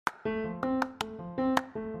Hey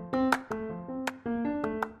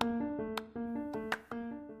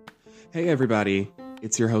everybody,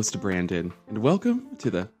 it's your host Brandon, and welcome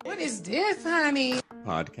to the What is this, honey?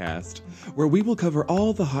 podcast, where we will cover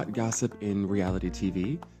all the hot gossip in reality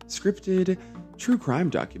TV, scripted, true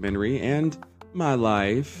crime documentary, and my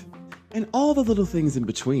life, and all the little things in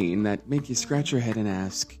between that make you scratch your head and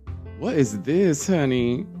ask, what is this,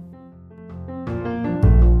 honey?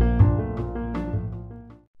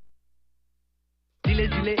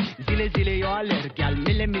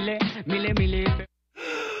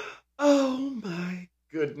 Oh my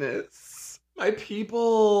goodness. My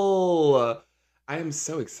people. I am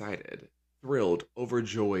so excited, thrilled,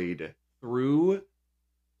 overjoyed, through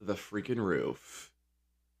the freaking roof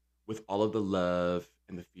with all of the love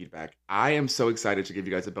and the feedback. I am so excited to give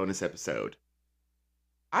you guys a bonus episode.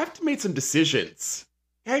 I've made some decisions,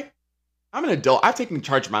 okay? I'm an adult. I've taken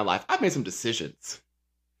charge of my life. I've made some decisions.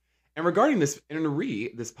 And regarding this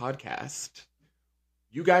podcast,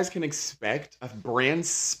 you guys can expect a brand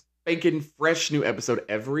spanking fresh new episode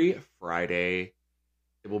every Friday.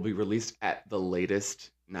 It will be released at the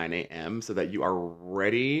latest 9 a.m. so that you are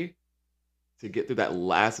ready to get through that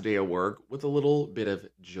last day of work with a little bit of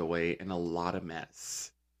joy and a lot of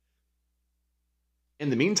mess. In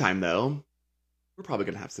the meantime, though, we're probably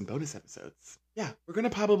going to have some bonus episodes. Yeah, we're going to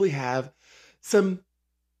probably have some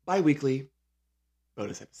bi-weekly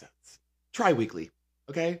bonus episodes. Tri-weekly,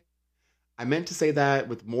 okay? I meant to say that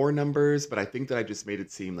with more numbers, but I think that I just made it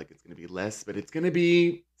seem like it's going to be less, but it's going to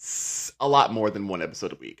be a lot more than one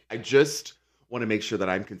episode a week. I just want to make sure that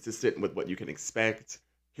I'm consistent with what you can expect.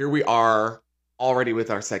 Here we are already with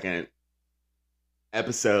our second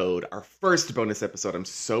episode, our first bonus episode. I'm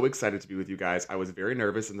so excited to be with you guys. I was very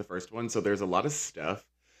nervous in the first one, so there's a lot of stuff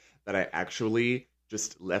that I actually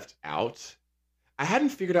just left out. I hadn't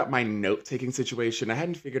figured out my note-taking situation. I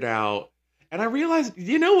hadn't figured out. And I realized,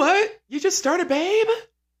 you know what? You just started, babe.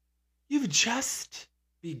 You've just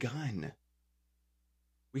begun.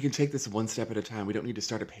 We can take this one step at a time. We don't need to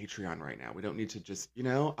start a Patreon right now. We don't need to just,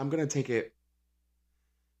 I'm going to take it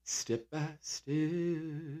step by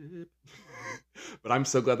step. But I'm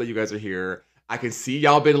so glad that you guys are here. I can see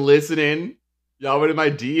y'all been listening. Y'all been in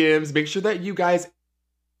my DMs. Make sure that you guys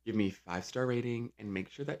give me 5-star rating and make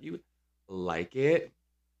sure that you like it.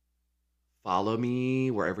 Follow me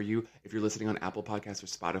wherever if you're listening on Apple Podcasts or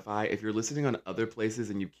Spotify. If you're listening on other places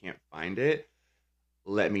and you can't find it,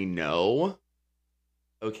 let me know.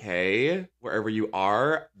 Okay, wherever you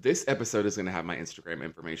are. This episode is going to have my Instagram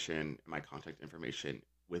information and my contact information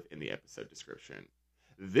within the episode description.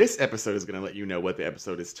 This episode is going to let you know what the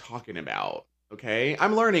episode is talking about. Okay,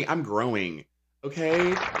 I'm learning. I'm growing.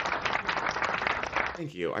 Okay.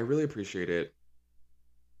 Thank you. I really appreciate it.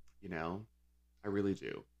 I really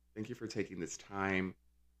do. Thank you for taking this time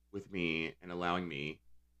with me and allowing me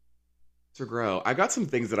to grow. I got some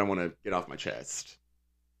things that I want to get off my chest.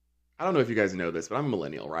 I don't know if you guys know this, but I'm a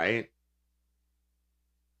millennial, right?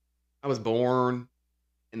 I was born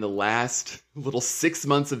in the last little 6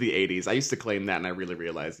 months of the 80s. I used to claim that, and I really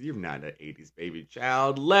realized you're not an 80s baby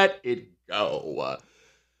child. Let it go.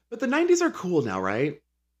 But the 90s are cool now, right?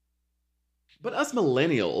 But us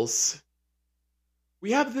millennials,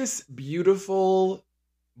 we have this beautiful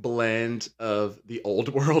blend of the old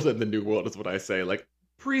world and the new world is what I say. Like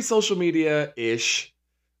pre-social media-ish.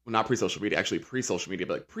 Well, not pre-social media, actually pre-social media,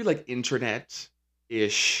 but like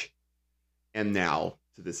pre-internet-ish. And now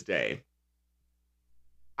to this day.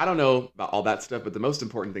 I don't know about all that stuff, but the most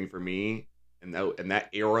important thing for me in that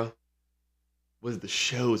era was the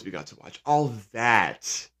shows we got to watch. All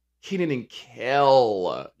that. Kenan and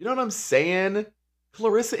Kel. You know what I'm saying?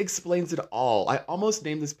 Clarissa Explains It All. I almost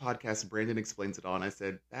named this podcast Brandon Explains It All, and I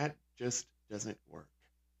said, that just doesn't work.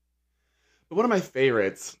 But one of my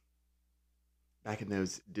favorites back in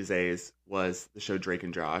those days was the show Drake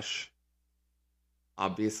and Josh.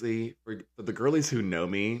 Obviously, for the girlies who know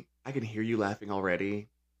me, I can hear you laughing already,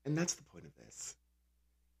 and that's the point of this.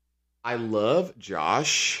 I love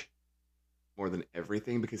Josh more than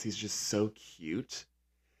everything because he's just so cute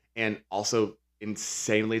and also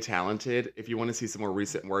insanely talented. If you want to see some more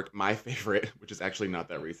recent work, my favorite, which is actually not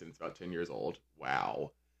that recent, it's about 10 years old.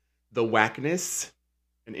 Wow. The Whackness,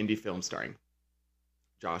 an indie film starring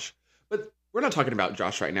Josh. But we're not talking about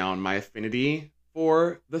Josh right now and my affinity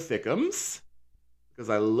for the Thickums, because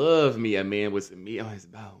I love me a man with some meat on his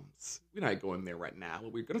bones. We're not going there right now.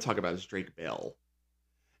 What we're going to talk about is Drake Bell.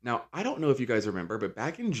 Now, I don't know if you guys remember, but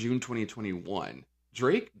back in June 2021,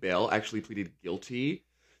 Drake Bell actually pleaded guilty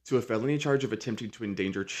to a felony charge of attempting to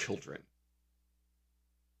endanger children.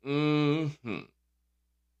 And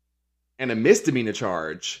a misdemeanor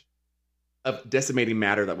charge of decimating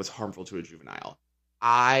matter that was harmful to a juvenile.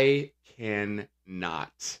 I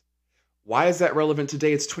cannot. Why is that relevant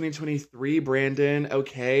today? It's 2023, Brandon.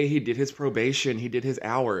 Okay, he did his probation, he did his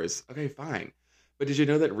hours. Okay, fine. But did you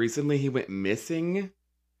know that recently he went missing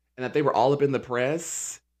and that they were all up in the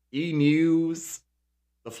press? E! News,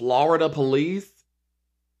 the Florida police.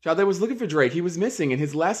 Child, they was looking for Drake. He was missing, and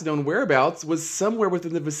his last known whereabouts was somewhere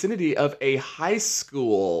within the vicinity of a high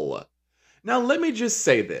school. Now, let me just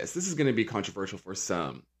say this. This is going to be controversial for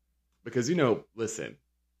some. Because, listen,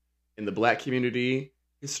 in the Black community,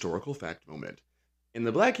 historical fact moment. In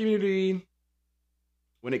the Black community,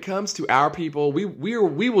 when it comes to our people, we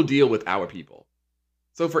will deal with our people.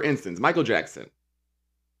 So, for instance, Michael Jackson.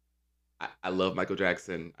 I love Michael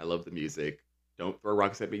Jackson. I love the music. Don't throw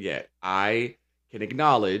rocks at me yet. I can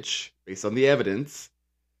acknowledge, based on the evidence,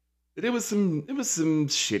 that it was some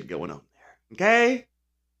shit going on there. Okay? There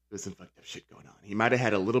was some fucked up shit going on. He might have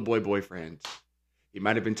had a little boy boyfriend. He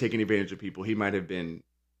might have been taking advantage of people. He might have been,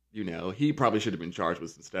 he probably should have been charged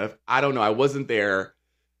with some stuff. I don't know. I wasn't there.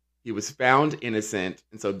 He was found innocent.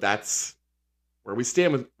 And so that's where we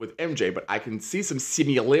stand with MJ. But I can see some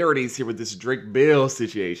similarities here with this Drake Bell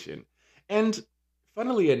situation. And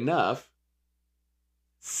funnily enough,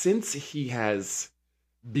 since he has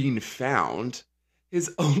been found,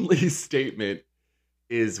 his only statement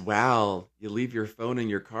is, wow, you leave your phone in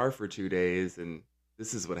your car for 2 days and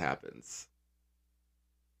this is what happens.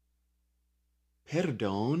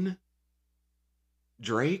 Perdón?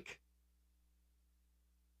 Drake?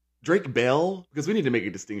 Drake Bell? Because we need to make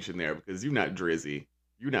a distinction there because you're not Drizzy.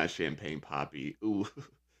 You're not Champagne Poppy. Ooh,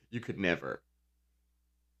 you could never.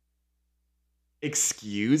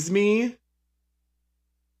 Excuse me?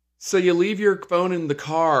 So you leave your phone in the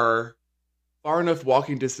car far enough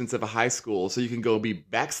walking distance of a high school so you can go be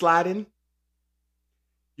backsliding?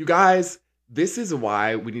 You guys, this is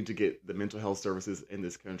why we need to get the mental health services in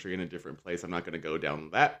this country in a different place. I'm not going to go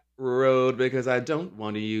down that road because I don't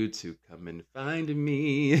want you to come and find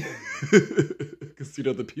me. Because,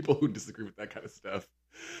 the people who disagree with that kind of stuff,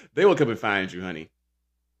 they will come and find you, honey.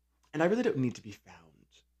 And I really don't need to be found.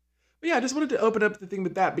 But yeah, I just wanted to open up the thing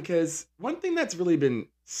with that because one thing that's really been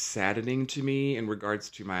saddening to me in regards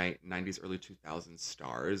to my 90s, early 2000s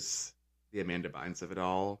stars, the Amanda Bynes of it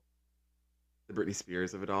all, the Britney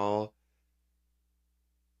Spears of it all,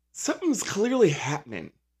 something's clearly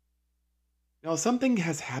happening. Something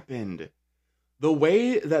has happened. The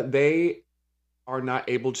way that they are not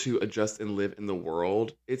able to adjust and live in the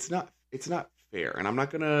world, it's not fair. And I'm not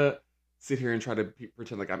going to sit here and try to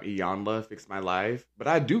pretend like I'm Iyanla, fix my life. But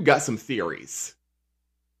I do got some theories.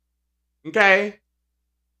 Okay?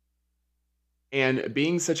 And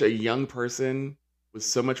being such a young person with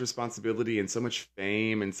so much responsibility and so much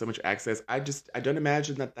fame and so much access, I don't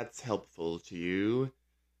imagine that that's helpful to you.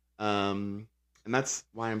 And that's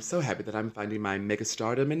why I'm so happy that I'm finding my mega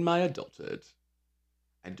stardom in my adulthood.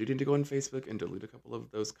 I do need to go on Facebook and delete a couple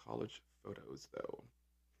of those college photos, though.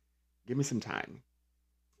 Give me some time.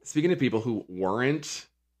 Speaking of people who weren't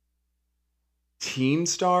teen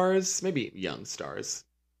stars, maybe young stars,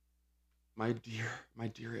 my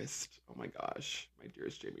dearest, oh my gosh, my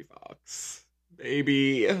dearest Jamie Foxx,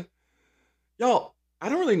 baby. Y'all, I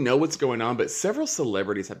don't really know what's going on, but several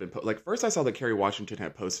celebrities have been first I saw that Kerry Washington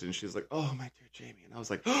had posted and she was like, oh, my dear Jamie. And I was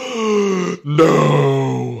like, oh,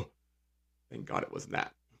 no. Thank God it wasn't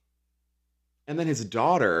that. And then his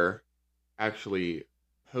daughter actually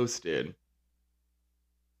posted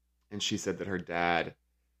and she said that her dad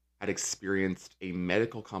had experienced a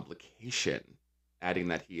medical complication, adding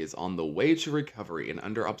that he is on the way to recovery and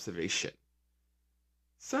under observation.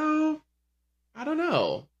 So, I don't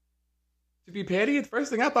know. To be petty, the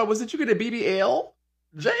first thing I thought was that you get a BBL?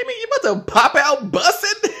 Jamie, you about to pop out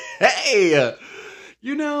bussin'? Hey!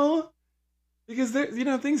 Because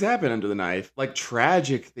things happen under the knife. Like,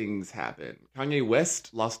 tragic things happen. Kanye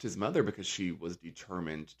West lost his mother because she was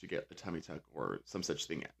determined to get a tummy tuck or some such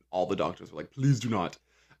thing. All the doctors were like, please do not.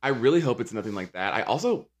 I really hope it's nothing like that. I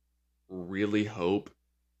also really hope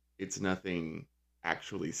it's nothing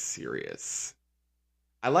actually serious.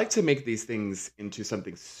 I like to make these things into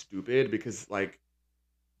something stupid because,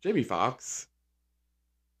 Jamie Foxx,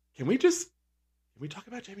 can we talk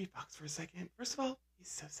about Jamie Foxx for a second? First of all, he's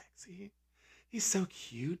so sexy. He's so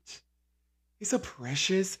cute. He's so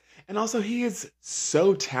precious. And also, he is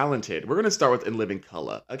so talented. We're going to start with In Living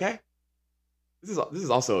Color, okay? This is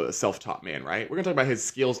also a self-taught man, right? We're going to talk about his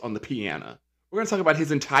skills on the piano. We're going to talk about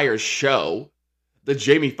his entire show, the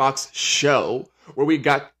Jamie Foxx Show,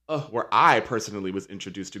 where I personally was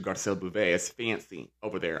introduced to Garcelle Beauvais as Fancy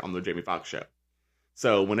over there on the Jamie Foxx Show.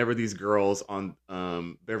 So whenever these girls on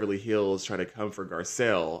Beverly Hills try to come for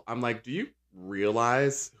Garcelle, I'm like, do you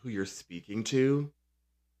realize who you're speaking to?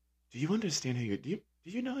 Do you understand do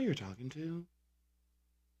you know who you're talking to?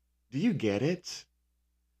 Do you get it?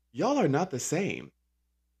 Y'all are not the same.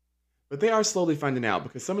 But they are slowly finding out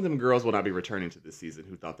because some of them girls will not be returning to this season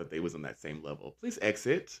who thought that they was on that same level. Please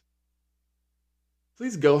exit.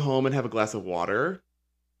 Please go home and have a glass of water.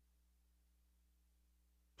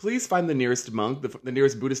 Please find the nearest monk, the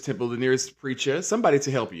nearest Buddhist temple, the nearest preacher, somebody to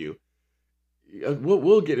help you.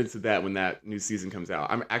 We'll get into that when that new season comes out.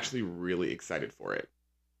 I'm actually really excited for it.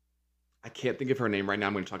 I can't think of her name right now.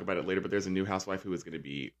 I'm going to talk about it later, but there's a new housewife who is going to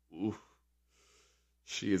be,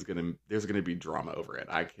 there's going to be drama over it.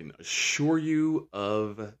 I can assure you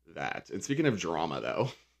of that. And speaking of drama, though,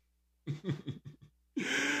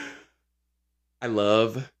 I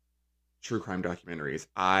love true crime documentaries.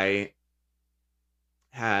 I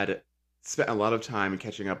had spent a lot of time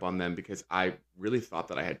catching up on them because I really thought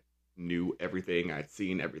that I had knew everything. I'd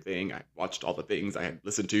seen everything. I watched all the things I had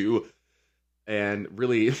listened to. And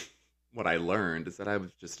really, what I learned is that I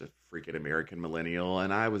was just a freaking American millennial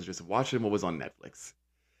and I was just watching what was on Netflix.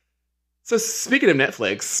 So speaking of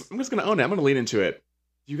Netflix, I'm just going to own it. I'm going to lean into it.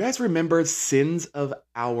 Do you guys remember Sins of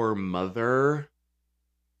Our Mother?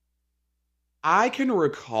 I can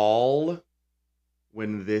recall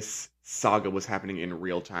when this saga was happening in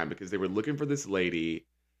real time because they were looking for this lady.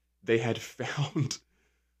 They had found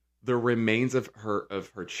the remains of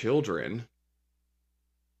her children.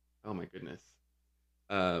 Oh my goodness.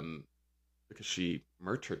 Because she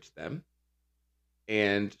murdered them.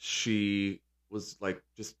 And she was like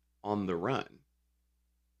just on the run.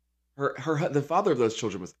 The father of those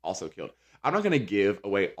children was also killed. I'm not going to give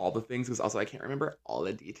away all the things because also I can't remember all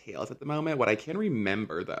the details at the moment. What I can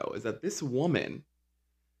remember though is that this woman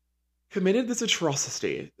committed this this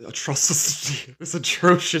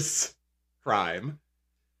atrocious crime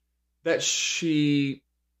that she,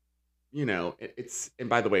 and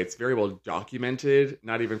by the way, it's very well documented,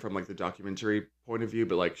 not even from like the documentary point of view,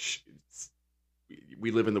 but like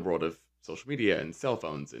we live in the world of social media and cell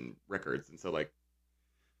phones and records. And so like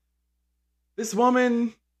this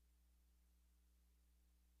woman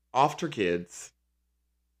offed her kids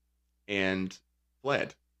and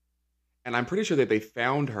fled. And I'm pretty sure that they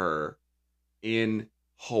found her in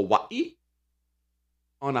Hawaii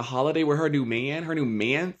on a holiday with her new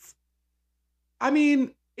man's. I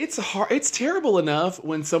mean, it's hard. It's terrible enough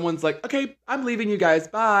when someone's like, okay, I'm leaving you guys.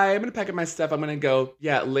 Bye. I'm going to pack up my stuff. I'm going to go.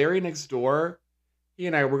 Yeah, Larry next door, he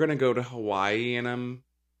and I, we're going to go to Hawaii and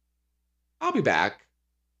I'll be back.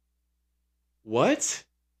 What?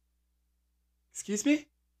 Excuse me? I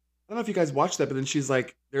don't know if you guys watched that, but then she's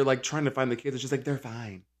like, they're like trying to find the kids. And she's like, they're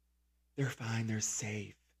fine. They're fine. They're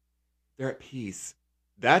safe. They're at peace.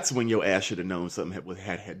 That's when your ass should have known something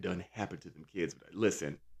had done happened to them kids. But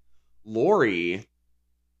listen, Lori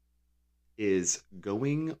is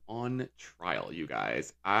going on trial, you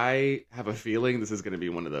guys. I have a feeling this is going to be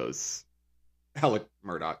one of those Alec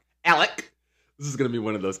Murdaugh. This is going to be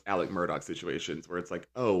one of those Alec Murdaugh situations where it's like,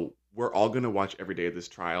 oh, we're all going to watch every day of this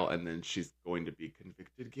trial and then she's going to be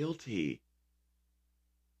convicted guilty.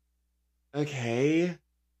 Okay.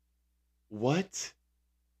 What?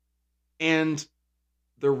 And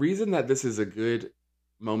the reason that this is a good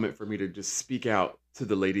moment for me to just speak out to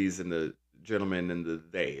the ladies and the gentlemen and the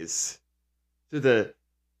theys, to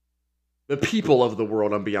the people of the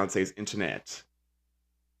world on Beyonce's internet.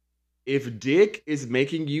 If dick is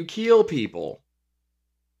making you kill people,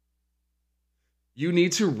 you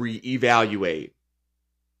need to reevaluate.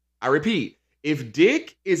 I repeat, if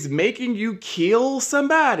dick is making you kill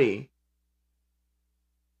somebody,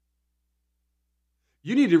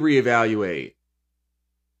 you need to reevaluate.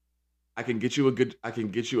 I can get you a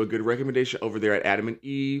good recommendation over there at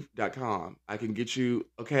adamandeve.com. I can get you,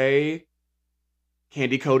 okay,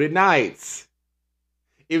 Candy Coated Nights.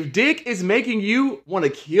 If dick is making you want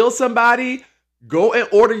to kill somebody, go and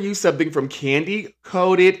order you something from Candy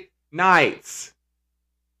Coated Nights.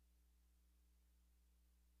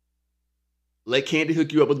 Let Candy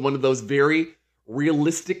hook you up with one of those very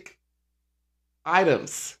realistic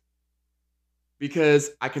items.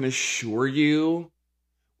 Because I can assure you,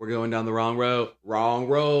 we're going down the wrong road. Wrong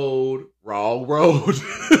road.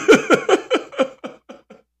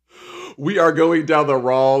 We are going down the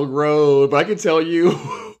wrong road. But I can tell you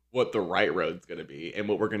what the right road's going to be and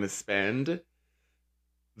what we're going to spend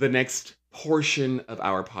the next portion of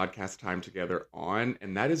our podcast time together on.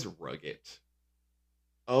 And that is Rugged.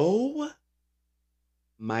 Oh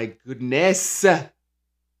my goodness.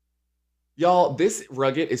 Y'all, this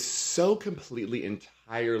Rugged is so completely,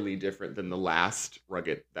 entirely different than the last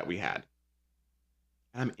Rugged that we had.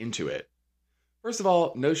 I'm into it. First of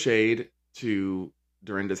all, no shade to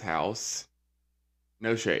Dorinda's house.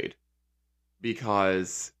 No shade.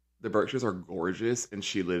 Because the Berkshires are gorgeous and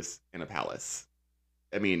she lives in a palace.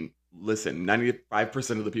 I mean, listen,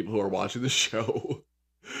 95% of the people who are watching the show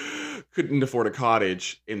couldn't afford a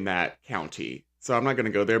cottage in that county. So I'm not going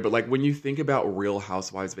to go there. But like when you think about Real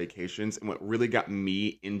Housewives vacations and what really got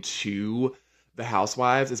me into the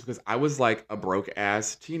Housewives is because I was like a broke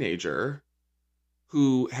ass teenager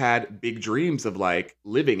who had big dreams of like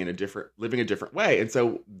living a different way. And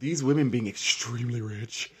so these women being extremely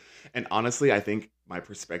rich. And honestly, I think my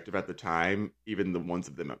perspective at the time, even the ones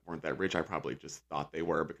of them that weren't that rich, I probably just thought they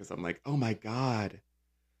were because I'm like, oh my God,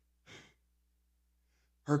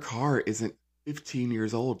 her car isn't 15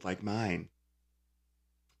 years old like mine.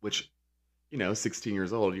 Which, 16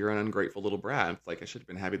 years old, you're an ungrateful little brat. It's like I should have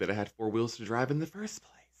been happy that I had four wheels to drive in the first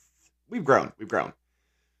place. We've grown.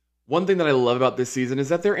 One thing that I love about this season is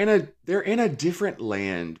that they're in a different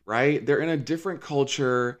land, right? They're in a different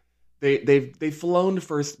culture. They've flown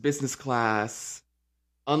first business class,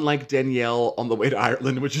 unlike Danielle on the way to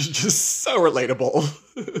Ireland, which is just so relatable.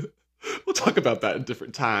 We'll talk about that in a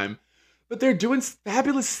different time. But they're doing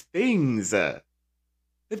fabulous things.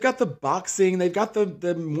 They've got the boxing, they've got the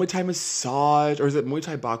Muay Thai massage, or is it Muay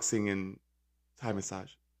Thai boxing and Thai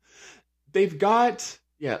massage? They've got,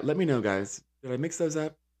 let me know, guys. Did I mix those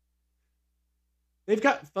up? They've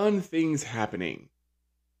got fun things happening.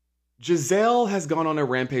 Giselle has gone on a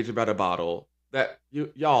rampage about a bottle that,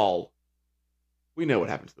 y'all, we know what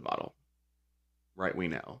happened to the bottle. Right, we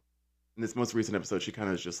know. In this most recent episode, she kind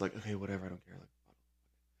of is just like, okay, whatever, I don't care.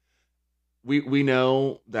 We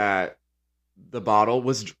know that the bottle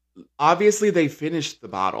was, obviously they finished the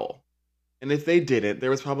bottle. And if they didn't, there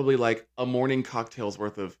was probably like a morning cocktail's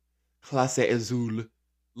worth of Clase Azul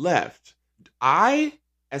left. I,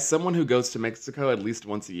 as someone who goes to Mexico at least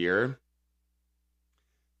once a year,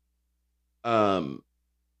 I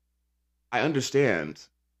understand,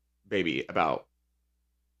 baby, about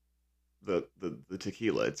the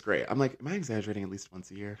tequila. It's great. I'm like, am I exaggerating at least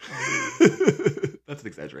once a year? That's an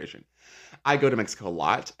exaggeration. I go to Mexico a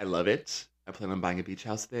lot. I love it. I plan on buying a beach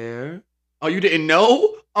house there. Oh, you didn't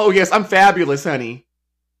know? Oh, yes, I'm fabulous, honey.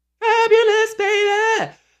 Fabulous,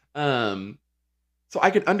 baby. So I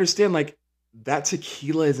can understand, like, that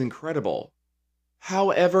tequila is incredible.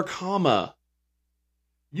 However,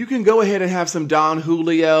 you can go ahead and have some Don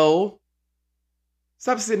Julio.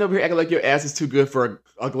 Stop sitting over here acting like your ass is too good for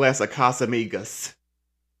a glass of Casamigos.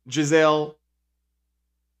 Giselle,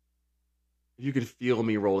 if you could feel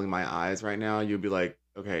me rolling my eyes right now, you'd be like,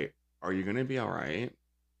 okay, are you going to be all right?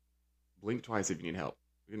 Blink twice if you need help.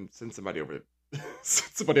 You can send somebody over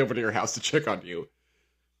to your house to check on you.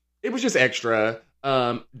 It was just extra.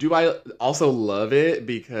 Do I also love it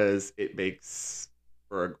because it makes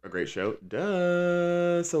for a great show?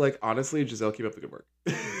 Duh. So, like, honestly, Giselle, keep up the good work.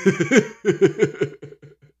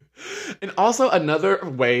 And also another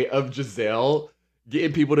way of Giselle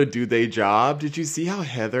getting people to do their job. Did you see how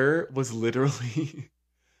Heather was literally,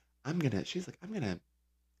 she's like, I'm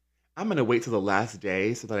going to wait till the last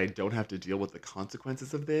day so that I don't have to deal with the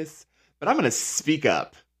consequences of this. But I'm going to speak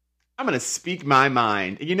up. I'm going to speak my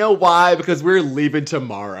mind. And you know why? Because we're leaving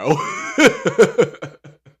tomorrow.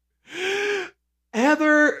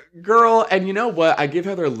 Heather, girl, and you know what? I give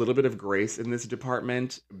Heather a little bit of grace in this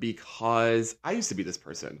department because I used to be this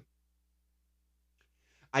person.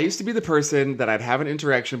 I used to be the person that I'd have an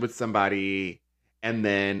interaction with somebody, and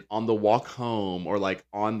then on the walk home or like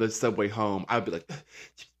on the subway home, I would be like,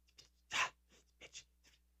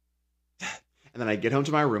 and then I'd get home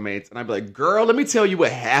to my roommates and I'd be like, girl, let me tell you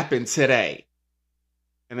what happened today.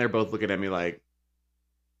 And they're both looking at me like,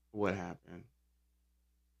 what happened?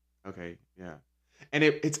 Okay, yeah. And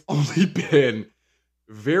it's only been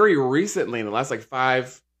very recently in the last like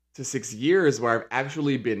 5 to 6 years where I've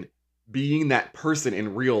actually been being that person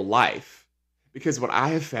in real life. Because what I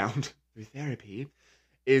have found through therapy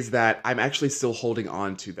is that I'm actually still holding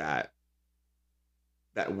on to that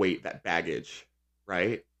weight, that baggage,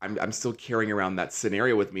 right? I'm still carrying around that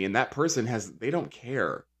scenario with me, and that person they don't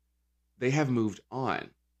care. They have moved on.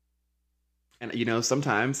 And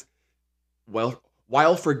sometimes, well,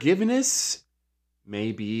 while forgiveness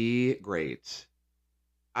may be great,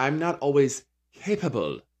 I'm not always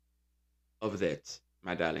capable of that,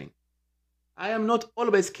 my darling. I am not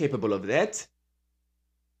always capable of that.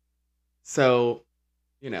 So,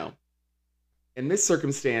 in this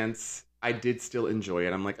circumstance, I did still enjoy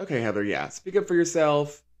it. I'm like, okay, Heather, yeah, speak up for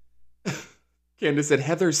yourself. Candace said,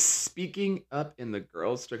 Heather speaking up in the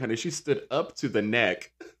girls' strike. Honey, she stood up to the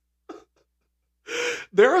neck.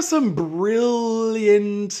 There are some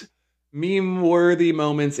brilliant meme-worthy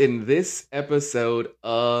moments in this episode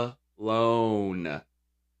alone.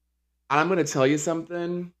 I'm going to tell you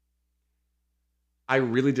something. I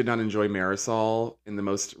really did not enjoy Marisol in the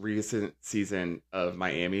most recent season of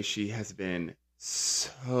Miami. She has been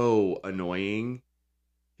so annoying.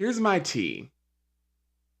 Here's my tea.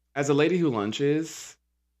 As a lady who lunches,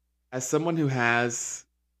 as someone who has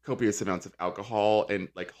copious amounts of alcohol and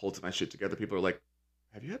like holds my shit together, people are like,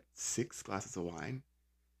 have you had 6 glasses of wine?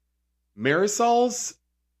 Marisol's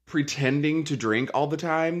pretending to drink all the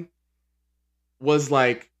time was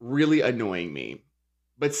like really annoying me.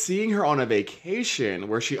 But seeing her on a vacation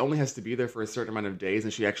where she only has to be there for a certain amount of days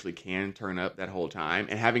and she actually can turn up that whole time,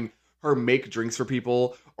 and having her make drinks for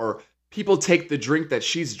people, or people take the drink that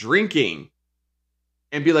she's drinking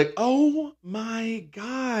and be like, oh my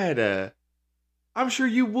God, I'm sure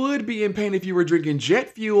you would be in pain if you were drinking jet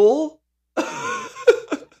fuel.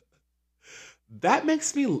 That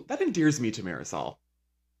endears me to Marisol.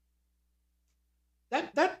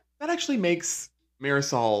 That actually makes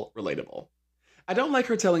Marisol relatable. I don't like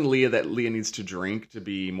her telling Leah that Leah needs to drink to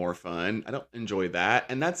be more fun. I don't enjoy that.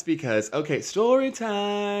 And that's because, okay, story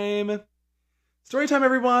time. Story time,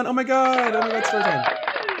 everyone. Oh my God, story time.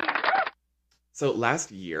 So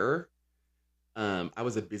last year, I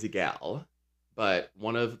was a busy gal, but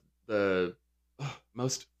one of the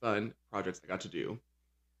most fun projects I got to do,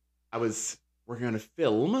 I was working on a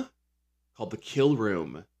film called The Kill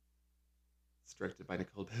Room. It's directed by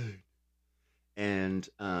Nicole Bird. And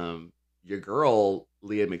your girl,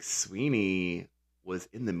 Leah McSweeney, was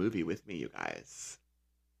in the movie with me, you guys.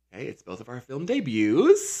 Okay, it's both of our film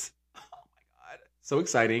debuts. Oh my God, so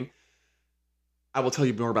exciting. I will tell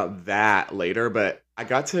you more about that later, but I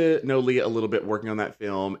got to know Leah a little bit working on that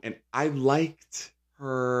film, and I liked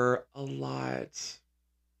her a lot.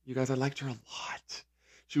 You guys, I liked her a lot.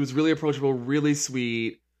 She was really approachable, really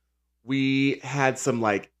sweet. We had some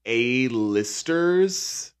like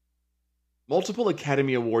A-listers, multiple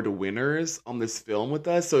Academy Award winners on this film with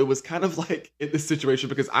us. So it was kind of like in this situation,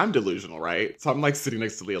 because I'm delusional, right? So I'm like sitting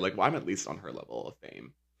next to Leah, like, well, I'm at least on her level of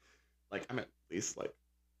fame. Like, I'm at least like,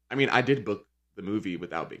 I mean, I did book the movie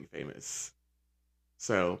without being famous.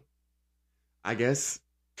 So I guess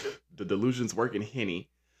the delusions work in Henny.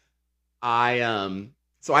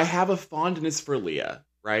 So I have a fondness for Leah,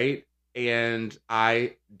 right? And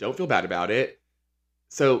I don't feel bad about it.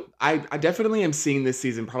 So I definitely am seeing this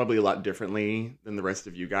season probably a lot differently than the rest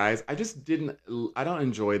of you guys. I don't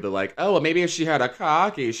enjoy the like, oh, well, maybe if she had a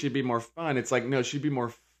cocky, she'd be more fun. It's like, no, she'd be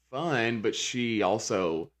more fun, but she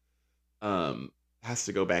also has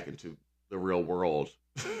to go back into the real world.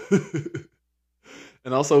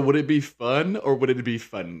 And also, would it be fun or would it be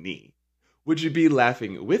funny? Would you be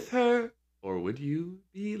laughing with her or would you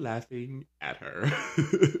be laughing at her?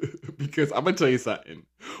 Because I'm going to tell you something.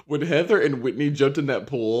 When Heather and Whitney jumped in that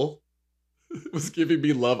pool, it was giving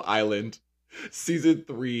me Love Island. Season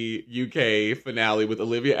 3 UK finale with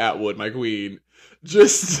Olivia Atwood, my queen,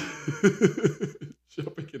 just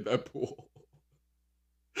jumping in that pool.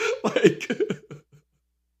 Like,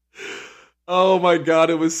 oh my God,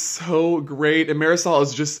 it was so great. And Marisol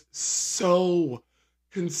is just so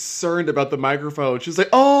concerned about the microphone. She's like,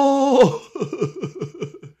 oh.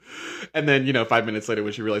 And then, 5 minutes later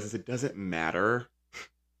when she realizes it doesn't matter.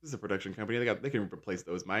 This is a production company. They can replace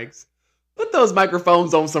those mics. Put those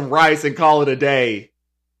microphones on some rice and call it a day.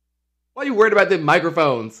 Why are you worried about the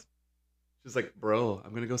microphones? She's like, bro, I'm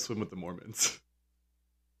going to go swim with the Mormons.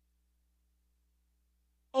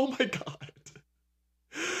 Oh my God.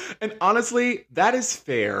 And honestly, that is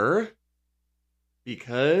fair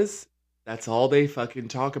because that's all they fucking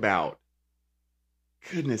talk about.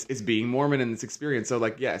 Goodness, it's being Mormon in this experience. So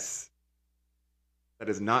like, yes, that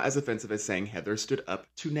is not as offensive as saying Heather stood up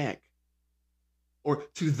to neck. Or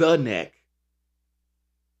to the neck.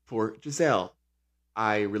 For Giselle.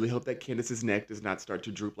 I really hope that Candace's neck does not start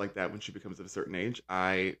to droop like that when she becomes of a certain age.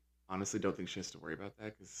 I honestly don't think she has to worry about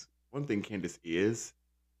that, because one thing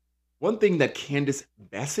that Candace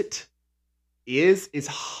Bassett is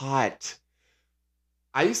hot.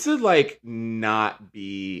 I used to like not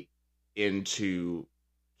be into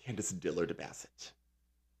Candace Dillard Bassett.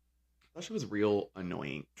 I thought she was real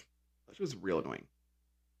annoying. I thought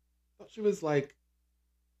she was like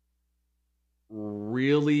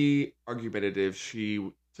really argumentative.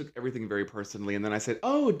 She took everything very personally. And then I said,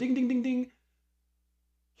 oh, ding, ding, ding, ding.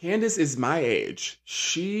 Candace is my age.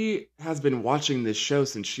 She has been watching this show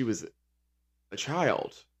since she was a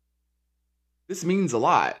child. This means a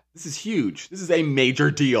lot. This is huge. This is a major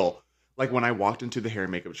deal. Like when I walked into the hair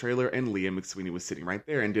and makeup trailer and Leah McSweeney was sitting right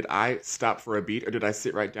there. And did I stop for a beat or did I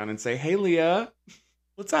sit right down and say, hey, Leah,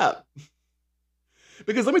 what's up?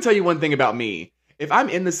 Because let me tell you one thing about me. If I'm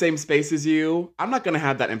in the same space as you, I'm not going to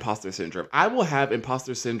have that imposter syndrome. I will have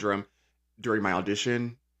imposter syndrome during my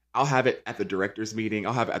audition. I'll have it at the director's meeting.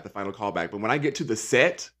 I'll have it at the final callback. But when I get to the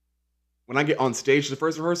set, when I get on stage, the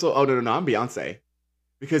first rehearsal, oh, no, I'm Beyonce.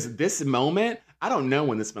 Because this moment, I don't know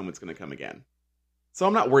when this moment's going to come again. So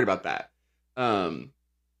I'm not worried about that. But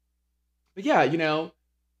yeah,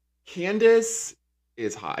 Candace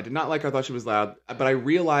is hot. I did not like her. I thought she was loud. But I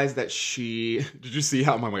realized that did you see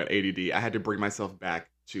how, oh my God, ADD? I had to bring myself back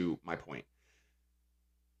to my point.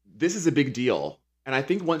 This is a big deal. And I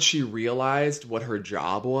think once she realized what her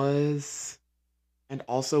job was, and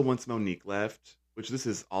also once Monique left, which this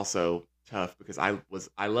is also tough because I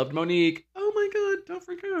loved Monique. Oh my God, don't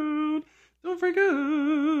freak out.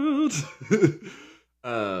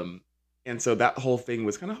 And so that whole thing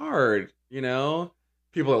was kind of hard,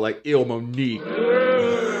 People are like, ew, Monique.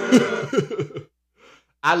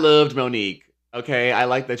 I loved Monique. Okay, I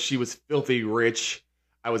like that she was filthy rich.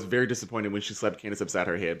 I was very disappointed when she slapped Candace upside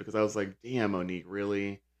her head because I was like, damn, Monique,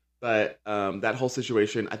 really? But that whole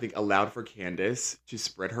situation, I think, allowed for Candace to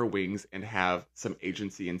spread her wings and have some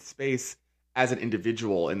agency and space as an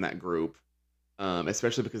individual in that group,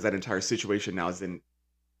 especially because that entire situation now is in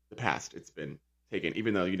the past. It's been taken,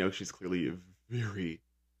 even though, she's clearly very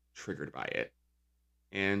triggered by it.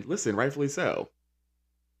 And listen, rightfully so.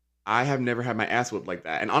 I have never had my ass whooped like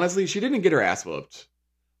that. And honestly, she didn't get her ass whooped.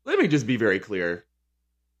 Let me just be very clear.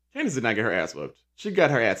 Candace did not get her ass whooped. She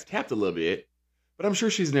got her ass tapped a little bit, but I'm sure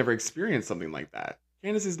she's never experienced something like that.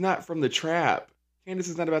 Candace is not from the trap. Candace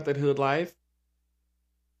is not about that hood life.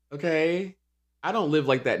 Okay? I don't live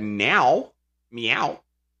like that now. Meow.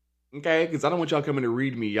 Okay? Because I don't want y'all coming to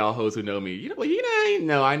read me, y'all hoes who know me.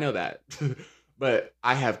 No, I know that. But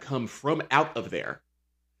I have come from out of there.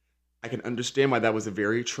 I can understand why that was a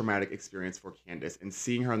very traumatic experience for Candace. And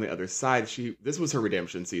seeing her on the other side, this was her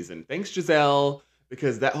redemption season. Thanks, Giselle.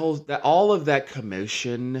 Because all of that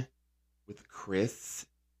commotion with Chris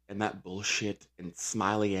and that bullshit and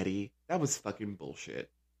Smiley Eddie, that was fucking bullshit.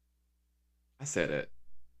 I said it.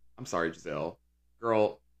 I'm sorry, Giselle.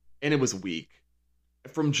 Girl, and it was weak.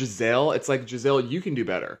 From Giselle, it's like, Giselle, you can do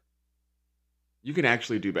better. You can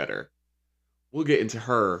actually do better. We'll get into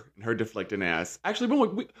her and her deflecting ass.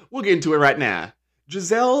 Actually, we'll get into it right now.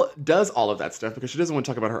 Giselle does all of that stuff because she doesn't want to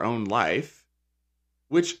talk about her own life.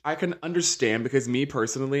 Which I can understand because me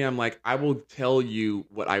personally, I'm like, I will tell you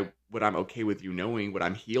what I'm okay with you knowing, what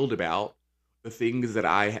I'm healed about, the things that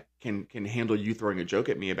I can handle you throwing a joke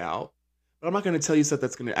at me about. But I'm not going to tell you stuff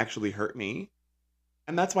that's going to actually hurt me.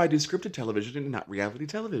 And that's why I do scripted television and not reality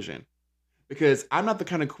television. Because I'm not the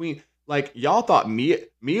kind of queen, like y'all thought Mia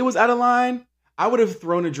was out of line. I would have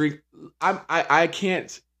thrown a drink. I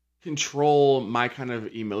can't control my kind of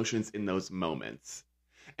emotions in those moments.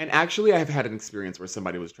 And actually, I have had an experience where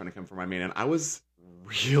somebody was trying to come for my man, and I was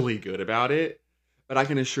really good about it. But I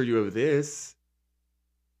can assure you of this.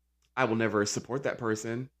 I will never support that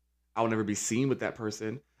person. I will never be seen with that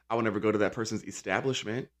person. I will never go to that person's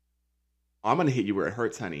establishment. I'm going to hit you where it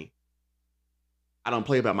hurts, honey. I don't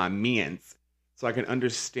play about my mans. So I can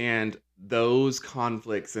understand those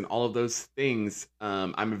conflicts and all of those things.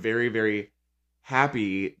 I'm very, very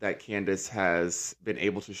happy that Candace has been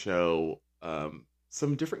able to show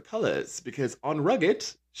some different colors because on Rugged,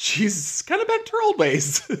 she's kind of back to her old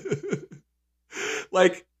ways.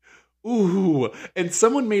 Like, ooh. And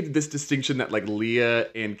someone made this distinction that like Leah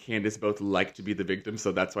and Candace both like to be the victim,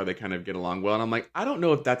 so that's why they kind of get along well. And I'm like, I don't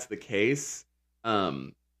know if that's the case.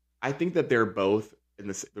 I think that they're both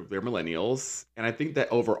they're millennials, and I think that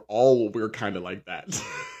overall we're kind of like that.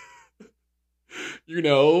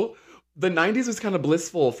 The 90s was kind of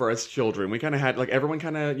blissful for us children. We kind of had, like, everyone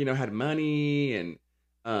kind of, had money, and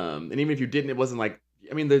even if you didn't, it wasn't like,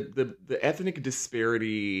 I mean, the ethnic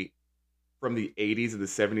disparity from the 80s and the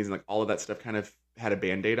 70s and like all of that stuff kind of had a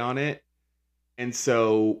Band-Aid on it. And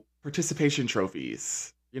so participation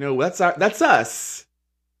trophies, that's us.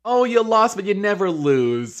 Oh, you lost, but you never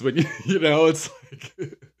lose. When it's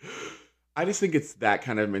like, I just think it's that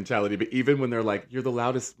kind of mentality. But even when they're like, you're the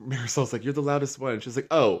loudest, Marisol's like, you're the loudest one. And she's like,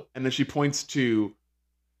 oh. And then she points to,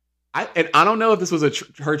 I don't know if this was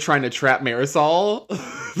her trying to trap Marisol.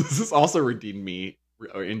 This has also redeemed me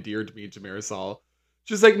or endeared me to Marisol.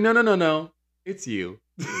 She's like, no. It's you.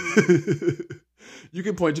 You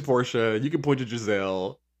can point to Portia. You can point to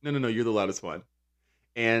Giselle. No, you're the loudest one.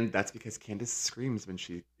 And that's because Candace screams when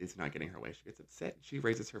she is not getting her way. She gets upset. She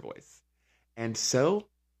raises her voice. And so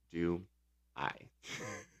do I.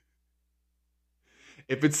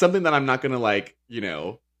 If it's something that I'm not going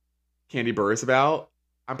to Candy Burris about,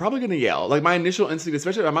 I'm probably going to yell. Like my initial instinct,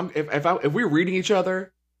 especially if we're reading each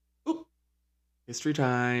other, history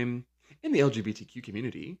time. In the LGBTQ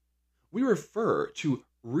community, we refer to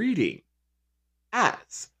reading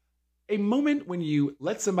as a moment when you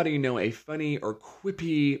let somebody know a funny or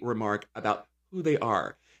quippy remark about who they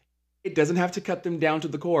are. It doesn't have to cut them down to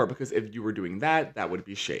the core, because if you were doing that, that would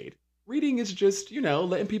be shade. Reading is just,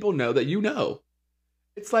 letting people know that you know.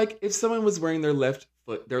 It's like if someone was wearing their left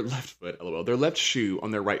foot, lol, their left shoe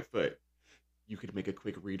on their right foot. You could make a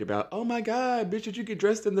quick read about, oh my God, bitch, did you get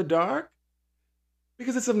dressed in the dark?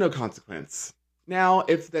 Because it's of no consequence. Now,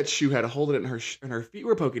 if that shoe had a hole in it and her feet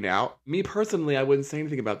were poking out, me personally, I wouldn't say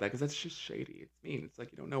anything about that because that's just shady. It's mean. It's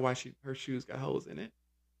like you don't know why her shoes got holes in it.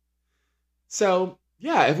 So,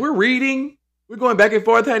 yeah, if we're reading, we're going back and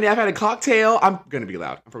forth, honey. I've had a cocktail. I'm going to be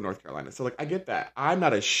loud. I'm from North Carolina. So, I get that. I'm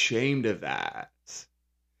not ashamed of that.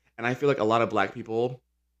 And I feel like a lot of Black people,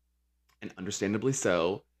 and understandably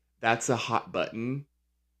so, that's a hot button.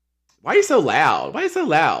 Why are you so loud? Why are you so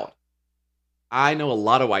loud? I know a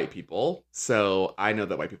lot of white people, so I know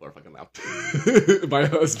that white people are fucking loud. My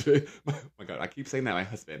husband, oh my God, I keep saying that, my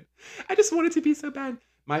husband. I just want it to be so bad.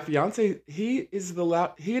 My fiance, he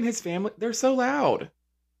and his family, they're so loud.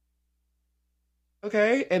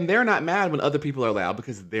 Okay? And they're not mad when other people are loud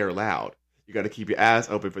because they're loud. You got to keep your ass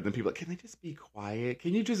open for them. People can they just be quiet?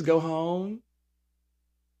 Can you just go home?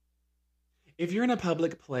 If you're in a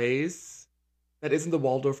public place that isn't the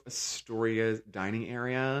Waldorf Astoria dining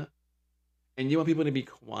area, and you want people to be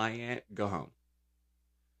quiet, go home.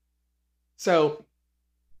 So,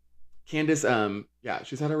 Candace,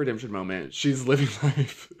 she's had a redemption moment. She's living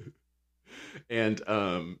life. And,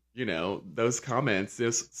 those comments,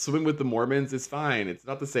 swimming with the Mormons is fine. It's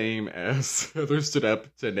not the same as Heather stood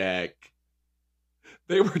up to neck.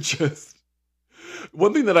 They were just...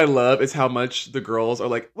 One thing that I love is how much the girls are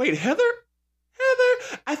like, wait, Heather?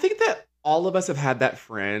 I think that all of us have had that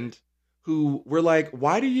friend who were like,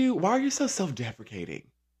 why are you so self-deprecating?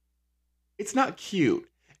 It's not cute.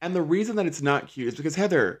 And the reason that it's not cute is because,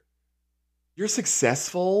 Heather, you're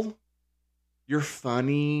successful, you're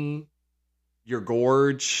funny, you're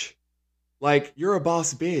gorge, you're a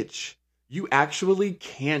boss bitch. You actually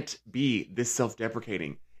can't be this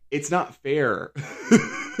self-deprecating. It's not fair.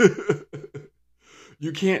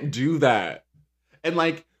 You can't do that. And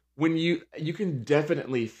when you can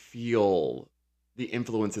definitely feel the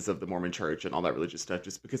influences of the Mormon church and all that religious stuff,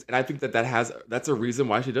 just because, and I think that's a reason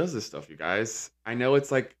why she does this stuff, you guys. I know it's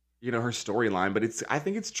her storyline, but I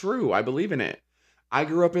think it's true. I believe in it. I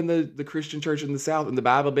grew up in the Christian church in the South, in the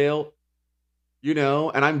Bible Belt,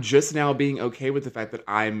 and I'm just now being okay with the fact that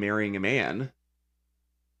I'm marrying a man.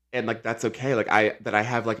 And that's okay. I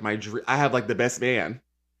have I have the best man.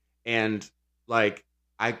 And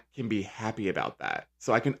I can be happy about that.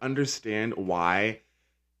 So I can understand why,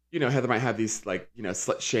 Heather might have these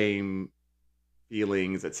slut shame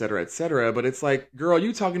feelings, et cetera, but it's girl,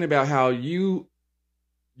 you talking about how you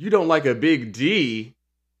don't like a big D,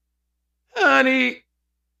 honey.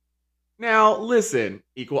 Now listen,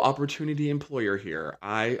 equal opportunity employer here.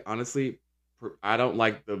 I honestly, I don't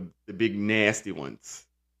like the big nasty ones.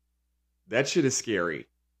 That shit is scary.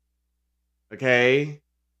 Okay?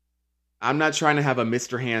 I'm not trying to have a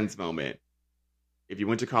Mr. Hands moment. If you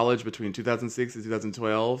went to college between 2006 and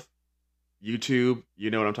 2012, YouTube,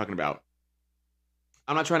 you know what I'm talking about.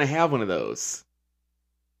 I'm not trying to have one of those.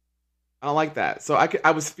 I don't like that. So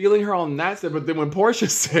I was feeling her on that side, but then when Portia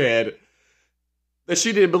said that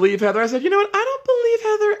she didn't believe Heather, I said, you know what? I don't believe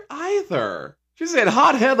Heather either. She said,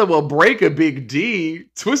 hot Heather will break a big D,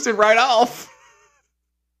 twist it right off.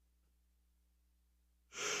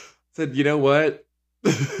 Said, you know what?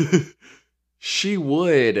 She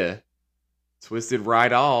would twist it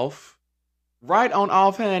right off. Right on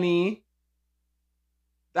off, honey.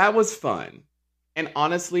 That was fun. And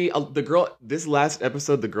honestly, this last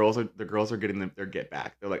episode, the girls are getting their get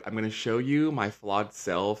back. They're like, I'm going to show you my flawed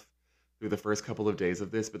self through the first couple of days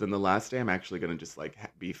of this, but then the last day I'm actually going to just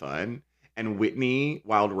be fun. And Whitney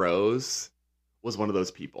Wild Rose was one of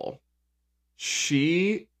those people.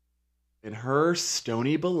 She and her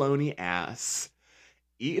stony baloney ass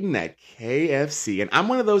eating that KFC. And I'm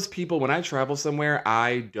one of those people, when I travel somewhere,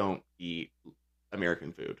 I don't eat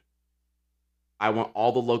American food. I want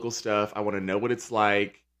all the local stuff. I want to know what it's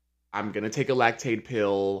like. I'm going to take a Lactaid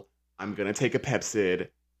pill. I'm going to take a Pepcid.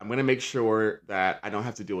 I'm going to make sure that I don't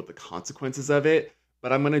have to deal with the consequences of it,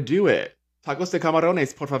 but I'm going to do it. Tacos de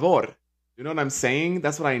camarones, por favor. You know what I'm saying?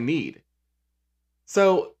 That's what I need.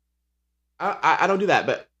 So I don't do that,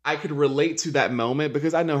 but I could relate to that moment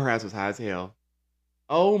because I know her ass was high as hell.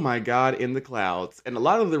 Oh my God, in the clouds. And a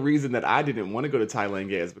lot of the reason that I didn't want to go to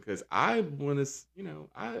Thailand is because I want to,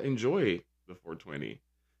 I enjoy the 420.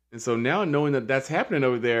 And so now knowing that that's happening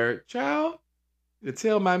over there, child, to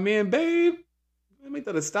tell my man, babe, let me make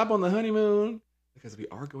that a stop on the honeymoon because we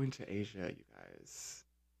are going to Asia, you guys.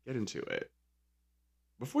 Get into it.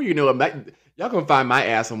 Before you know it, y'all gonna find my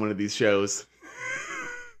ass on one of these shows.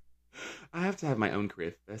 I have to have my own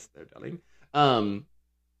career first, though, darling. And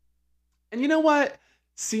you know what?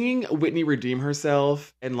 Seeing Whitney redeem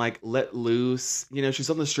herself and like let loose, you know, she's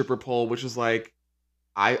on the stripper pole, which is like,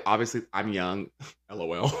 I'm young,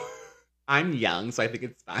 lol. I'm young, so I think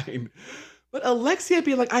it's fine. But Alexia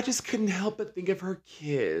being like, I just couldn't help but think of her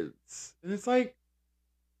kids. And it's like,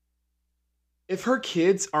 if her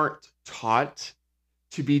kids aren't taught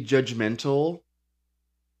to be judgmental,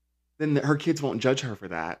 then her kids won't judge her for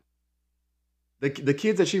that. The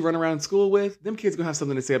kids that she run around school with, them kids gonna have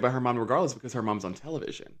something to say about her mom regardless because her mom's on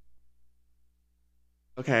television.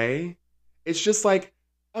 Okay? It's just like,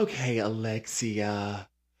 okay, Alexia.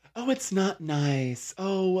 Oh, it's not nice.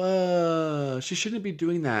 Oh, she shouldn't be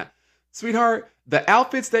doing that. Sweetheart, the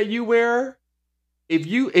outfits that you wear, if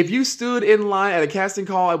you stood in line at a casting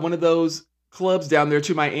call at one of those clubs down there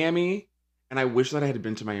to Miami, and I wish that I had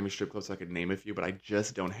been to Miami strip club so I could name a few, but I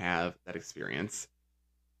just don't have that experience.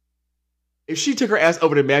 If she took her ass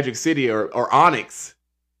over to Magic City or Onyx,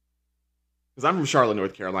 because I'm from Charlotte,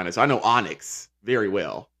 North Carolina, so I know Onyx very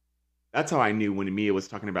well. That's how I knew when Mia was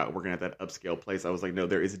talking about working at that upscale place. I was like, no,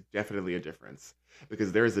 there is definitely a difference.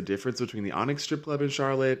 Because there is a difference between the Onyx strip club in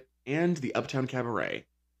Charlotte and the Uptown Cabaret.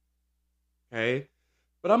 Okay?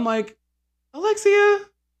 But I'm like, Alexia,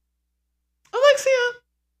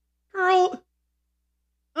 girl,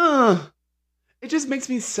 it just makes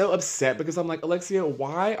me so upset because I'm like, Alexia,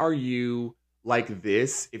 why are you like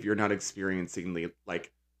this if you're not experiencing,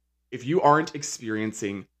 like, if you aren't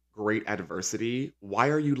experiencing great adversity, why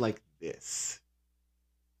are you like this?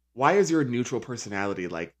 Why is your neutral personality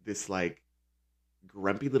like this, like,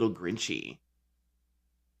 grumpy little Grinchy?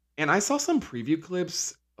 And I saw some preview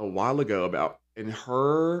clips a while ago about, and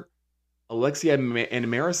Alexia and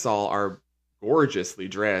Marisol are gorgeously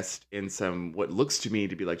dressed in some, what looks to me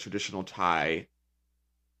to be like traditional Thai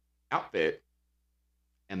outfit,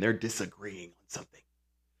 and they're disagreeing on something.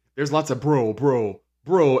 There's lots of bro,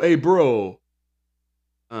 hey bro.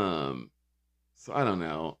 So I don't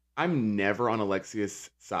know. I'm never on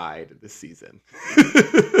Alexia's side this season.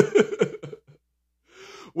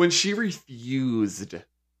 When she refused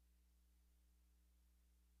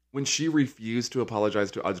to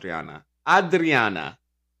apologize to Adriana,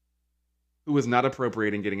 who was not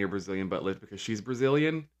appropriate in getting a Brazilian butt lift because she's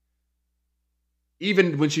Brazilian,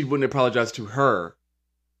 even when she wouldn't apologize to her,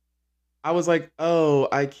 I was like, oh,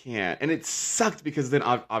 I can't. And it sucked because then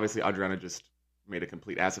obviously Adriana just made a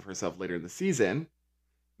complete ass of herself later in the season,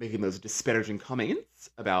 making those disparaging comments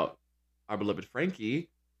about our beloved Frankie.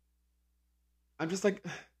 I'm just like,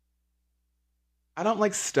 I don't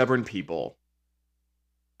like stubborn people.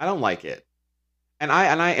 I don't like it. And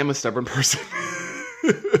I am a stubborn person.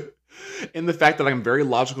 In the fact that I'm a very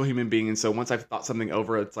logical human being, and so once I've thought something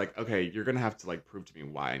over, it's like, okay, you're gonna have to like prove to me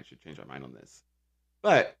why I should change my mind on this.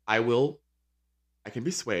 But I can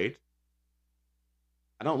be swayed.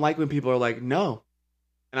 I don't like when people are like, no.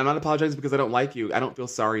 And I'm not apologizing because I don't like you. I don't feel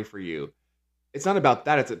sorry for you. It's not about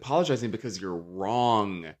that. It's apologizing because you're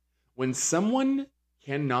wrong. When someone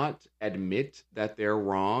cannot admit that they're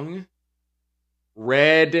wrong,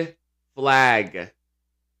 red flag.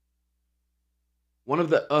 One of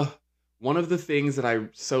the things that I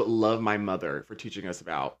so love my mother for teaching us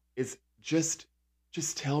about is just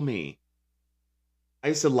tell me. I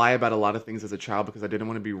used to lie about a lot of things as a child because I didn't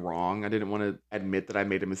want to be wrong. I didn't want to admit that I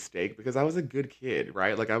made a mistake because I was a good kid,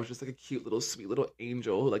 right? Like I was just like a cute little, sweet little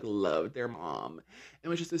angel who like loved their mom and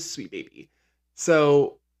was just a sweet baby.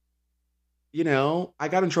 So, you know, I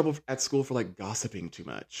got in trouble at school for like gossiping too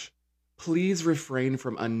much. Please refrain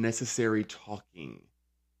from unnecessary talking.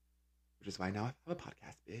 Which is why now I have a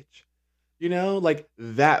podcast, bitch. You know, like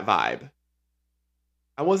that vibe.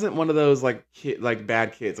 I wasn't one of those like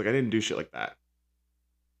bad kids. Like I didn't do shit like that.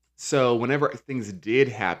 So whenever things did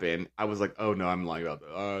happen, I was like, oh no, I'm lying about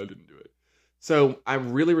that. I didn't do it. So I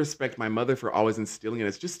really respect my mother for always instilling in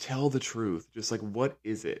us, just tell the truth. Just like, what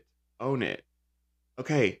is it? Own it.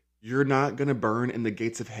 Okay, you're not going to burn in the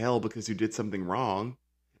gates of hell because you did something wrong.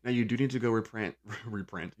 Now you do need to go repent.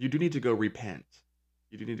 You do need to go repent.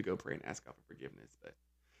 You do need to go pray and ask God for forgiveness. But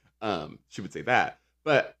she would say that.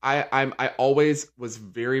 But I always was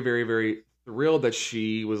very, very, very thrilled that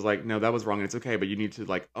she was like, no, that was wrong and it's okay, but you need to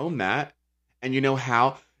like own that. And you know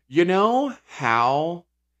how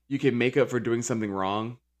you can make up for doing something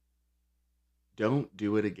wrong? Don't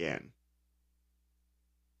do it again.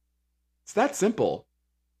 It's that simple.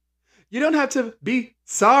 You don't have to be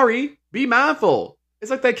sorry, be mindful. It's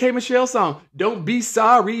like that K. Michelle song. Don't be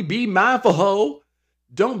sorry, be mindful, ho.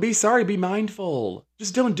 Don't be sorry, be mindful.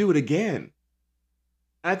 Just don't do it again.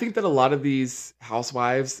 And I think that a lot of these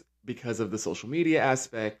housewives, because of the social media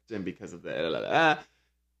aspect and because of the,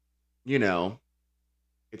 you know,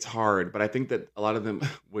 it's hard. But I think that a lot of them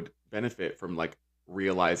would benefit from like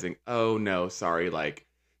realizing, oh no, sorry, like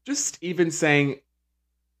just even saying,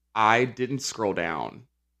 I didn't scroll down.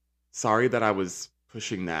 Sorry that I was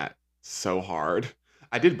pushing that so hard.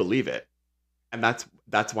 I did believe it. And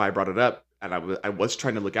that's why I brought it up. And I was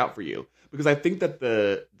trying to look out for you. Because I think that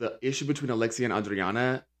the issue between Alexia and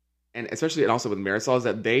Adriana, and especially and also with Marisol, is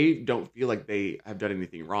that they don't feel like they have done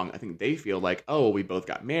anything wrong. I think they feel like, oh, we both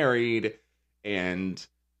got married and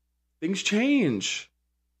things change.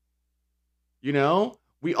 You know?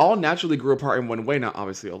 We all naturally grew apart in one way. Now,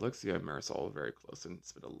 obviously, Alexia and Marisol are very close and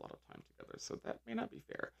spent a lot of time together, so that may not be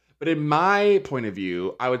fair. But in my point of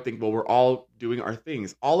view, I would think, well, we're all doing our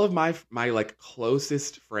things. All of my like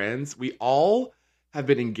closest friends, we all have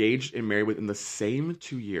been engaged and married within the same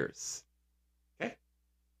 2 years. Okay,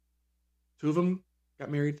 two of them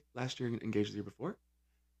got married last year and engaged the year before.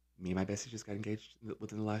 Me and my bestie just got engaged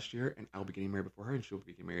within the last year, and I'll be getting married before her, and she'll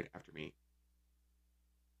be getting married after me.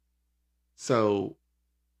 So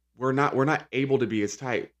we're not able to be as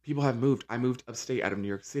tight. People have moved. I moved upstate out of New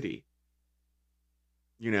York City.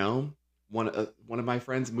 You know, one of my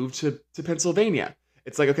friends moved to Pennsylvania.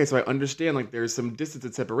 It's like, okay, so I understand like there's some distance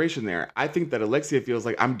and separation there. I think that Alexia feels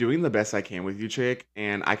like I'm doing the best I can with you, chick,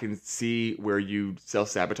 and I can see where you self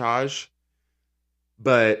sabotage.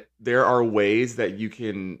 But there are ways that you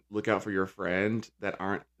can look out for your friend that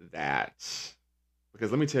aren't that.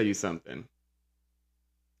 Because let me tell you something.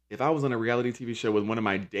 If I was on a reality TV show with one of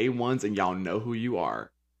my day ones and y'all know who you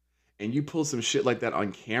are, and you pull some shit like that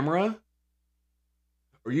on camera,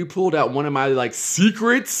 or you pulled out one of my like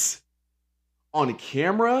secrets on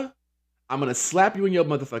camera, I'm gonna slap you in your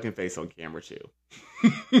motherfucking face on camera too.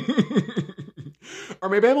 Or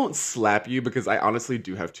maybe I won't slap you because I honestly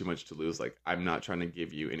do have too much to lose. Like I'm not trying to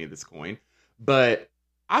give you any of this coin, but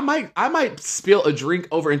I might spill a drink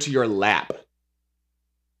over into your lap.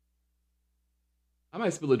 I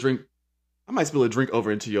might spill a drink. I might spill a drink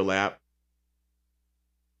over into your lap.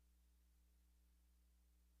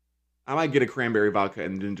 I might get a cranberry vodka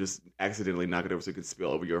and then just accidentally knock it over so it could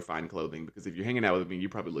spill over your fine clothing. Because if you're hanging out with me, you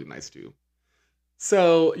probably look nice too.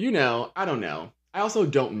 So, I don't know. I also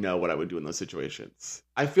don't know what I would do in those situations.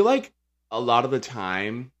 I feel like a lot of the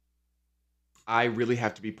time, I really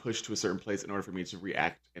have to be pushed to a certain place in order for me to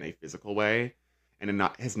react in a physical way. And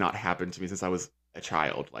it has not happened to me since I was a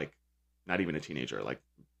child, like not even a teenager. Like,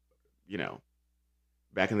 you know,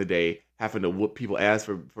 back in the day, having to whoop people ass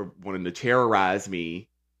for wanting to terrorize me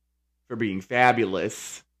for being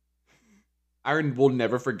fabulous. I will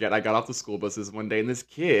never forget, I got off the school buses one day and this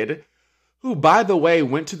kid, who, by the way,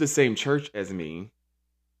 went to the same church as me,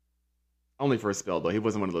 only for a spell though. He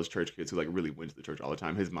wasn't one of those church kids who like really went to the church all the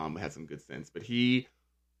time. His mom had some good sense, but he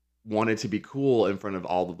wanted to be cool in front of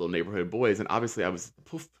all the little neighborhood boys. And obviously I was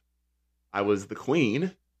the queen.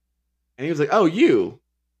 And he was like, oh, you.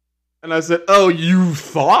 And I said, oh, you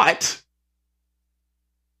thought?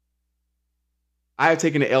 I have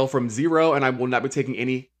taken an L from zero, and I will not be taking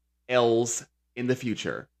any L's in the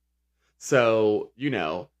future. So,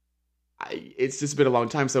 it's just been a long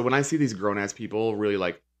time. So when I see these grown ass people really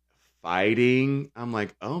like fighting, I'm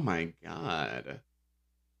like, oh my God.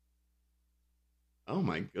 Oh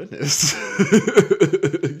my goodness.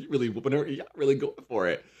 You really whooping her? Yeah, really going for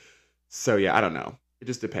it. So yeah, I don't know. It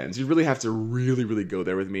just depends. You really have to really, really go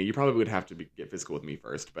there with me. You probably would have to get physical with me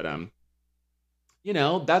first, but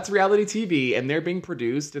that's reality TV, and they're being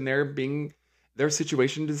produced, and their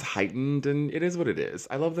situation is heightened, and it is what it is.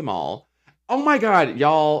 I love them all. Oh my God,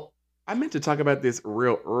 y'all! I meant to talk about this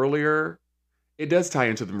real earlier. It does tie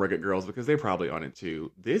into the Rugged Girls because they're probably on it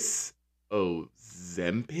too. This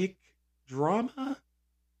Ozempic drama.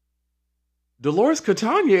 Dolores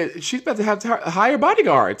Catania, she's about to have to hire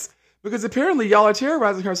bodyguards because apparently y'all are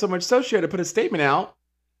terrorizing her so much so she had to put a statement out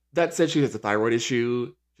that said she has a thyroid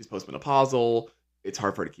issue, she's postmenopausal, it's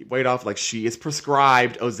hard for her to keep weight off. Like, she is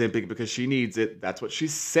prescribed Ozempic because she needs it. That's what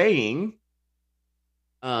she's saying.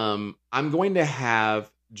 I'm going to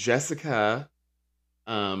have Jessica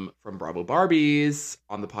from Bravo Barbies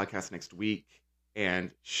on the podcast next week.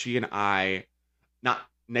 And she and I, not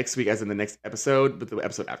next week as in the next episode, but the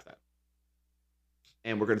episode after that.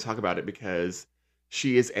 And we're going to talk about it because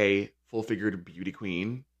she is a full-figured beauty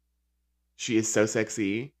queen. She is so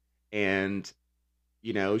sexy. And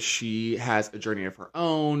she has a journey of her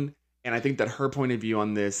own. And I think that her point of view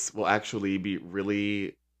on this will actually be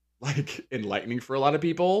really like enlightening for a lot of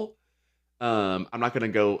people. I'm not going to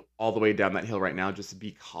go all the way down that hill right now just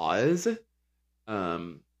because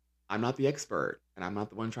I'm I'm not the expert, and I'm not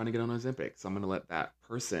the one trying to get on Ozempic. So I'm going to let that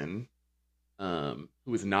person,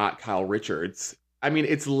 who is not Kyle Richards. I mean,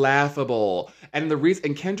 it's laughable. And the reason,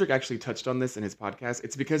 and Kendrick actually touched on this in his podcast,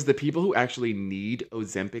 it's because the people who actually need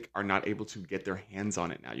Ozempic are not able to get their hands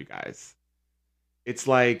on it now, you guys. It's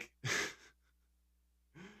like,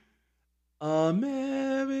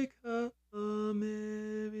 America,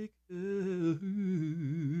 America.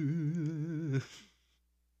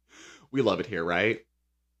 We love it here, right?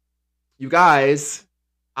 You guys,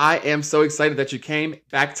 I am so excited that you came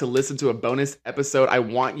back to listen to a bonus episode. I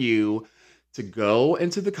want you to go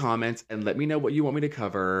into the comments and let me know what you want me to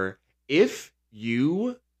cover. If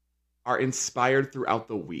you are inspired throughout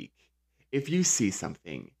the week, if you see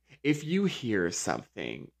something, if you hear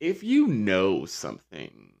something, if you know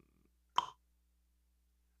something,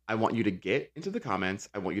 I want you to get into the comments.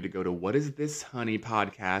 I want you to go to What Is This Honey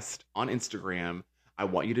podcast on Instagram. I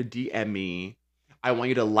want you to DM me. I want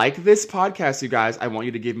you to like this podcast, you guys. I want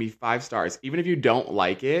you to give me 5 stars. Even if you don't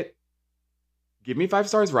like it, give me 5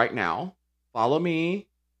 stars right now. Follow me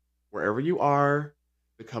wherever you are.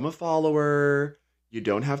 Become a follower. You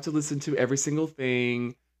don't have to listen to every single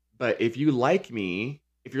thing. But if you like me,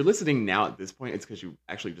 if you're listening now at this point, it's because you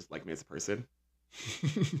actually just like me as a person.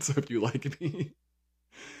 So if you like me,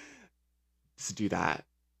 just do that.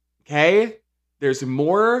 Okay? There's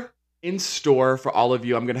more in store for all of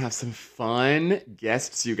you. I'm going to have some fun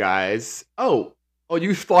guests, you guys. Oh,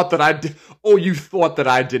 you thought that I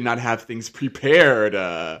did not have things prepared.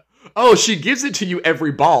 Oh, she gives it to you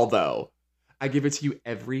every ball, though. I give it to you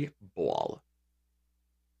every ball.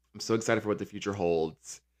 I'm so excited for what the future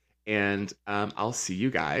holds. And I'll see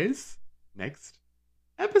you guys next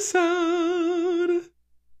episode.